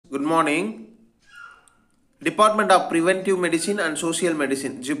Good morning. Department of Preventive Medicine and Social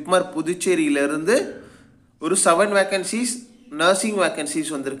Medicine, Jipmer புதுச்சேரியிலிருந்து ஒரு 7 vacancies, nursing vacancies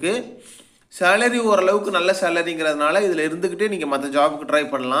வந்திருக்கு. salary ஓரளவுக்கு நல்ல salaryங்கிறதுனால இதில் இருந்துக்கிட்டே நீங்கள் மற்ற ஜாபுக்கு ட்ரை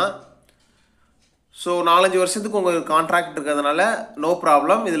பண்ணலாம். ஸோ 4-5 வருஷத்துக்கு உங்களுக்கு கான்ட்ராக்ட் இருக்கிறதுனால நோ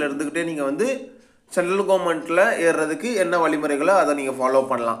ப்ராப்ளம். இதில் இருந்துக்கிட்டே நீங்கள் வந்து சென்ட்ரல் கவர்மெண்ட்டில் ஏறுறதுக்கு என்ன வழிமுறைகளோ அதை நீங்கள் ஃபாலோ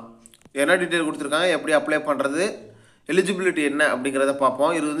பண்ணலாம். என்ன டீட்டெயில் கொடுத்துருக்காங்க, எப்படி அப்ளை பண்ணுறது, எலிஜிபிலிட்டி என்ன அப்படிங்கிறத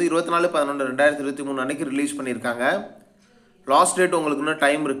பார்ப்போம். இது வந்து 24/11/2023 அன்றைக்கி ரிலீஸ் பண்ணியிருக்காங்க. லாஸ்ட் டேட் உங்களுக்கு இன்னும்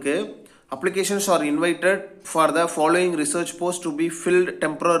டைம் இருக்குது. Applications R invited for the following research post to be filled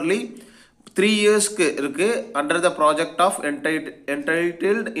temporarily 3 இயர்ஸ்க்கு இருக்குது under the project of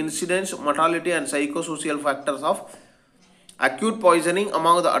entitled incidents mortality and psychosocial factors of acute poisoning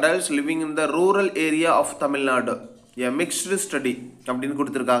among the adults living in the rural area of Tamil Nadu, a mixed study அப்படின்னு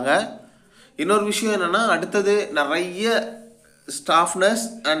கொடுத்துருக்காங்க. இன்னொரு விஷயம் என்னென்னா, அடுத்தது நிறைய staff nurse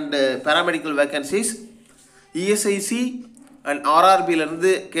and paramedical vacancies ESIC and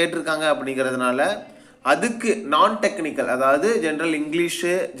ஆர்ஆர்பியிலேருந்து கேட்டிருக்காங்க. அப்படிங்கிறதுனால அதுக்கு நான் டெக்னிக்கல், அதாவது general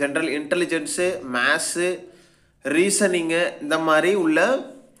English, general intelligence, maths, reasoning, இந்த மாதிரி உள்ள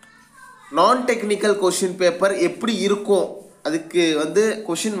நான் டெக்னிக்கல் கொஷின் பேப்பர் எப்படி இருக்கும், அதுக்கு வந்து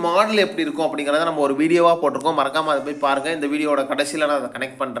கொஷின் மாடல் எப்படி இருக்கும் அப்படிங்கிறத நம்ம ஒரு வீடியோவாக போட்டிருக்கோம். மறக்காமல் அதை போய் பாருங்கள். இந்த வீடியோட கடைசியில் நான் அதை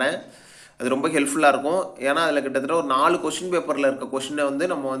கனெக்ட் பண்ணுறேன். அது ரொம்ப ஹெல்ப்ஃபுல்லாக இருக்கும். ஏன்னா அதில் கிட்டத்தட்ட ஒரு 4 கொஷின் பேப்பரில் இருக்க கொஷினை வந்து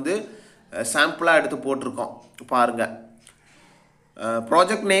நம்ம வந்து சாம்பிளாக எடுத்து போட்டிருக்கோம், பாருங்கள்.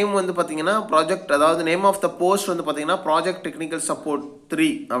 ப்ராஜெக்ட் நேம் வந்து பார்த்திங்கன்னா ப்ராஜெக்ட், அதாவது நேம் ஆஃப் த போஸ்ட் வந்து பார்த்திங்கன்னா ப்ராஜெக்ட் டெக்னிக்கல் சப்போர்ட் 3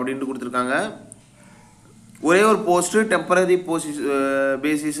 அப்படின்ட்டு கொடுத்துருக்காங்க. ஒரே ஒரு போஸ்ட்டு டெம்பரரி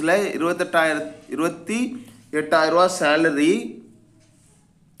பேசிஸில் 28,000 salary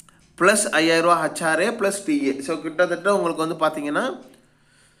plus 5,000 HRA plus DA. So கிட்டத்தட்ட உங்களுக்கு வந்து பார்த்திங்கன்னா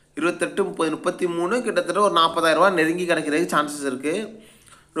 28, 30, 33 கிட்டத்தட்ட ஒரு 40,000 நெருங்கி கிடைக்கிறதுக்கு சான்சஸ் இருக்குது.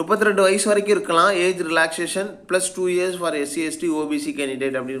 32 வயசு வரைக்கும் இருக்கலாம். Age relaxation plus 2 years for SC ST OBC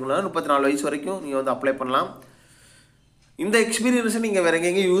candidate அப்படின்னு 34 வயசு வரைக்கும் நீங்கள் வந்து அப்ளை பண்ணலாம். இந்த எக்ஸ்பீரியன்ஸை நீங்கள் வேறு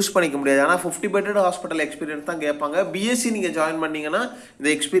எங்கேயும் யூஸ் பண்ணிக்க முடியாது. ஆனால் 50 பெட்டட் ஹாஸ்பிட்டல் எக்ஸ்பீரியன்ஸ் தான் கேட்பாங்க. பிஎஸ்சி நீங்கள் ஜாயின் பண்ணிங்கன்னா இந்த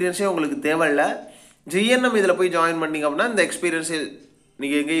எக்ஸ்பீரியன்ஸே உங்களுக்கு தேவையில்லை. ஜிஎன்எம் இதில் போய் ஜாயின் பண்ணிங்க அப்படின்னா இந்த எக்ஸ்பீரியன்ஸை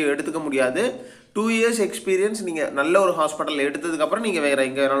நீங்கள் எங்கேயும் எடுத்துக்க முடியாது. 2 இயர்ஸ் எக்ஸ்பீரியன்ஸ் நீங்கள் நல்ல ஒரு ஹாஸ்பிட்டலில் எடுத்ததுக்கப்புறம் நீங்கள் வேறு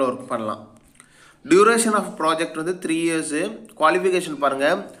எங்கே வேணாலும் ஒர்க் பண்ணலாம். டியூரேஷன் ஆஃப் ப்ராஜெக்ட் வந்து 3 இயர்ஸு. குவாலிஃபிகேஷன்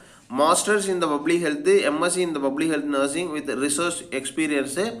பாருங்கள், masters in the public health, MSc in the public health nursing with research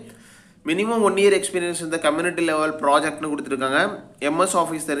experience, minimum 1 year experience இந்த கம்யூனிட்டி லெவல் ப்ராஜெக்ட்னு கொடுத்துருக்காங்க. எம்எஸ்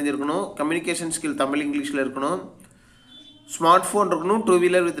ஆஃபீஸ் தெரிஞ்சிருக்கணும், கம்யூனிகேஷன் ஸ்கில் தமிழ் இங்கிலீஷில் இருக்கணும், ஸ்மார்ட் ஃபோன் இருக்கணும், 2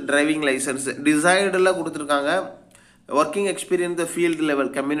 wheeler with driving licence. டிசைர்டில் கொடுத்துருக்காங்க. Working experience the field level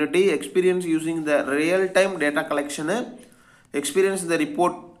community, experience using the real time data collection, experience the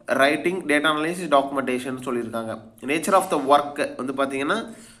report writing, data analysis, documentation சொல்லியிருக்காங்க. Nature of the work வந்து பார்த்தீங்கன்னா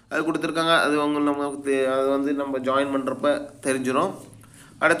அது கொடுத்துருக்காங்க. அது நமக்கு அது வந்து நம்ம ஜாயின் பண்ணுறப்ப தெரிஞ்சிடும்.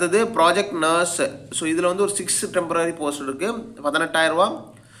 அடுத்தது ப்ராஜெக்ட் நர்ஸ். ஸோ இதில் வந்து ஒரு 6 டெம்பரரி போஸ்ட் இருக்குது. 18,000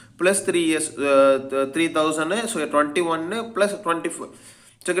 plus 3 years 3,000. So 21 plus 24.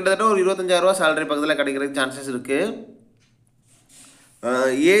 So கிட்டத்தட்ட ஒரு 25,000 சேலரி பக்கத்தில் கிடைக்கிறதுக்கு சான்சஸ் இருக்குது.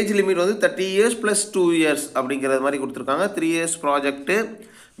 ஏஜ் லிமிட் வந்து 30 இயர்ஸ் ப்ளஸ் 2 இயர்ஸ் அப்படிங்கிறது மாதிரி கொடுத்துருக்காங்க. 3 years project.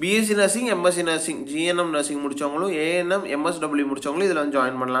 BSc nursing, MSc nursing, GNM nursing முடித்தவங்களும், ANM, MSW முடித்தவங்களும் இதில் வந்து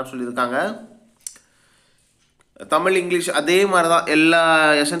ஜாயின் பண்ணலாம்னு சொல்லியிருக்காங்க. தமிழ் இங்கிலீஷ் அதே மாதிரி தான். எல்லா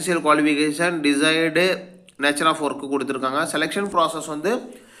essential qualification, desired, nature of work கொடுத்துருக்காங்க. செலெக்ஷன் ப்ராசஸ் வந்து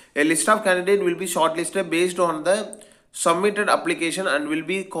a list of candidate will be shortlisted based on the submitted application and will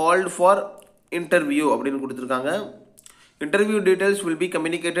be called for interview அப்படின்னு கொடுத்துருக்காங்க. Interview details will be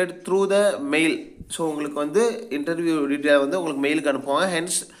communicated through the mail. So உங்களுக்கு வந்து interview detail வந்து உங்களுக்கு மெயிலுக்கு அனுப்புவாங்க.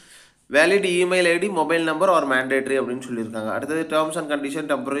 Hence valid email ID, mobile number R mandatory அப்படின்னு சொல்லியிருக்காங்க. அடுத்தது terms and condition,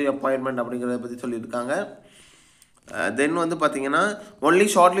 temporary appointment அப்படிங்கிறத பற்றி சொல்லியிருக்காங்க. தென் வந்து பார்த்தீங்கன்னா only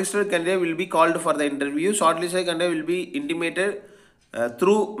short listed candidate will be called for the interview. Short listed candidate will be intimated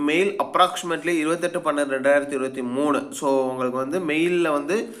through mail approximately 28/12/2023. So உங்களுக்கு வந்து மெயிலில்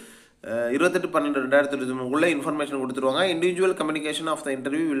வந்து 28/12/2023 இன்ஃபர்மேஷன் கொடுத்துருவாங்க. Individual communication of the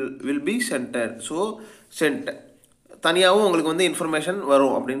interview will be scented. So தனியாகவும் உங்களுக்கு வந்து இன்ஃபர்மேஷன்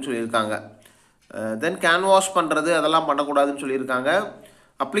வரும் அப்படின்னு சொல்லியிருக்காங்க. தென் கேன்வாஸ் பண்ணுறது அதெல்லாம் பண்ணக்கூடாதுன்னு சொல்லியிருக்காங்க.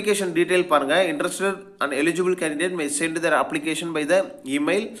 அப்ளிகேஷன் டீட்டெயில் பாருங்கள். Interested and eligible candidate May send Dhar application by the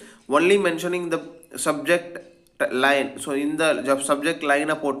email only mentioning the subject line. So இந்த சப்ஜெக்ட்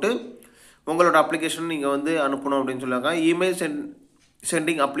லைனை போட்டு உங்களோட அப்ளிகேஷன் நீங்கள் வந்து அனுப்பணும் அப்படின்னு சொல்லுவாங்க. இமெயில்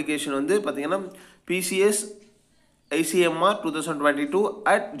சென்டிங் அப்ளிகேஷன் வந்து பார்த்தீங்கன்னா PCS ICMR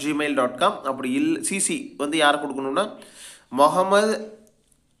 2022@gmail.com. அப்படி சிசி வந்து யார் கொடுக்கணும்னா முகமது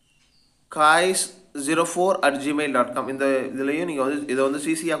காய்ஸ் nurse04@gmail.com இந்த இதுலேயும் நீங்கள் வந்து இதை வந்து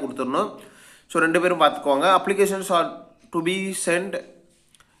சிசியாக கொடுத்துடணும். ஸோ 2 பேரும் பார்த்துக்கோங்க. Applications R to be sent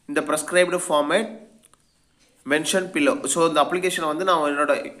இந்த prescribed format mention pillow. So இந்த அப்ளிகேஷனை வந்து நான்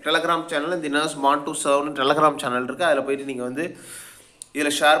என்னோட டெலகிராம் சேனல் இந்த nurse bond to சர்வ்னு Telegram channel இருக்குது, அதில் போய்ட்டு நீங்கள் வந்து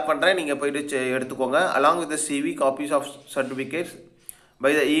இதில் ஷேர் பண்ணுறேன், நீங்கள் போய்ட்டு எடுத்துக்கோங்க. Along with CV copies of certificates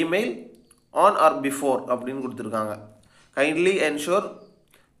by the email on or before அப்படின்னு கொடுத்துருக்காங்க. Kindly ensure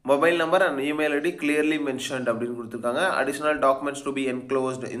mobile number and email ID clearly mentioned அப்படின்னு கொடுத்துருக்காங்க. Additional documents to be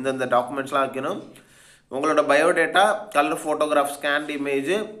enclosed இந்தந்த டாக்குமெண்ட்ஸ்லாம் வைக்கணும். உங்களோட biodata, colour photograph, scanned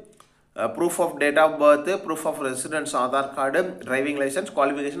image, proof of date of birth, proof of residence, Aadhaar card, driving licence,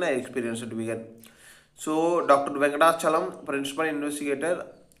 qualification and experience certificate. So doctor Venkatachalam principal investigator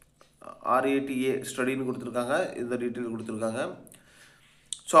RATA ஸ்டடின்னு கொடுத்துருக்காங்க, இந்த detail கொடுத்துருக்காங்க.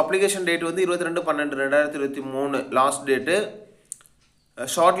 So application date வந்து 22/12/2023 last date.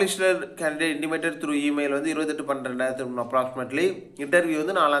 Short listed candidate intimated through email வந்து 28/12/2023 approximately. Interview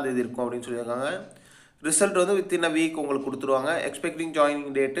வந்து 4ஆம் தேதி இருக்கும் அப்படின்னு சொல்லியிருக்காங்க. ரிசல்ட் வந்து வித்தின் அ வீக் உங்களுக்கு கொடுத்துருவாங்க. எக்ஸ்பெக்டிங்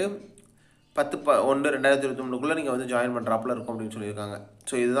ஜாயினிங் டேட்டு 10/1/2023 நீங்கள் வந்து ஜாயின் பண்ணுறாப்புல இருக்கும் அப்படின்னு சொல்லியிருக்காங்க.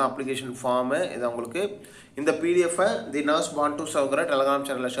 ஸோ இதுதான் அப்ளிகேஷன் ஃபார்மு. இதை உங்களுக்கு இந்த பிடிஎஃபை தி நர்ஸ் பாண்ட் டு சர்வ்ங்கிற டெலகிராம்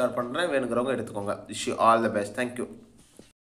சேனலில் ஷேர் பண்ணுறேன், வேணுங்கிறவங்க எடுத்துக்கோங்க. Wish you all the best. Thank you.